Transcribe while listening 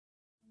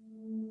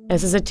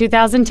This is a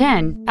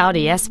 2010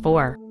 Audi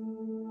S4.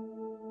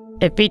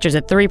 It features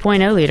a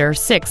 3.0-liter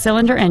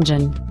six-cylinder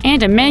engine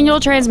and a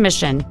manual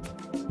transmission.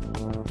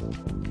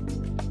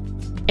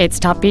 Its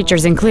top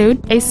features include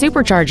a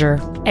supercharger,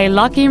 a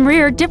locking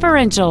rear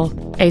differential,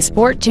 a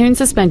sport-tuned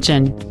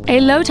suspension, a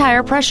low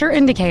tire pressure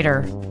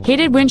indicator,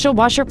 heated windshield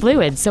washer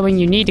fluid so when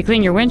you need to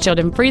clean your windshield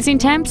in freezing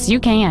temps, you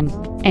can,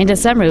 and a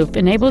sunroof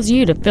enables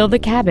you to fill the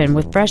cabin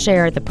with fresh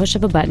air at the push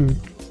of a button.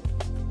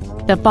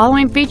 The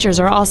following features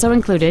are also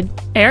included: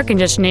 air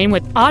conditioning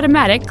with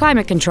automatic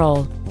climate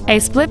control, a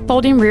split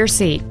folding rear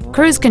seat,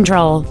 cruise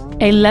control,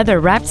 a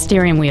leather-wrapped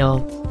steering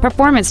wheel,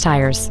 performance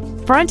tires,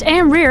 front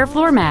and rear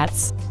floor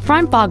mats,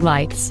 front fog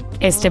lights,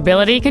 a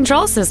stability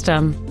control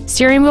system,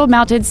 steering wheel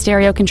mounted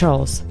stereo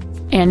controls,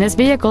 and this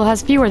vehicle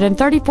has fewer than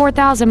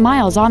 34,000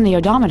 miles on the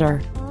odometer.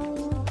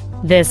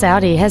 This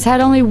Audi has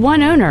had only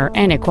one owner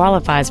and it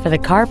qualifies for the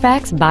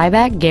Carfax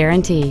buyback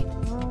guarantee.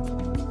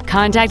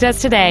 Contact us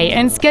today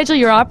and schedule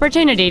your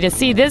opportunity to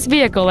see this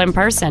vehicle in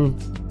person.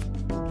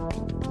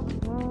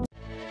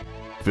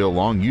 Phil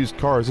Long Used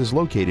Cars is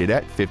located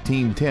at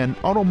 1510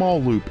 Auto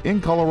Mall Loop in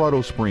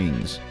Colorado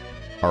Springs.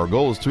 Our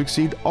goal is to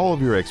exceed all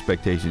of your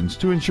expectations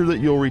to ensure that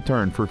you'll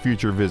return for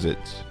future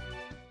visits.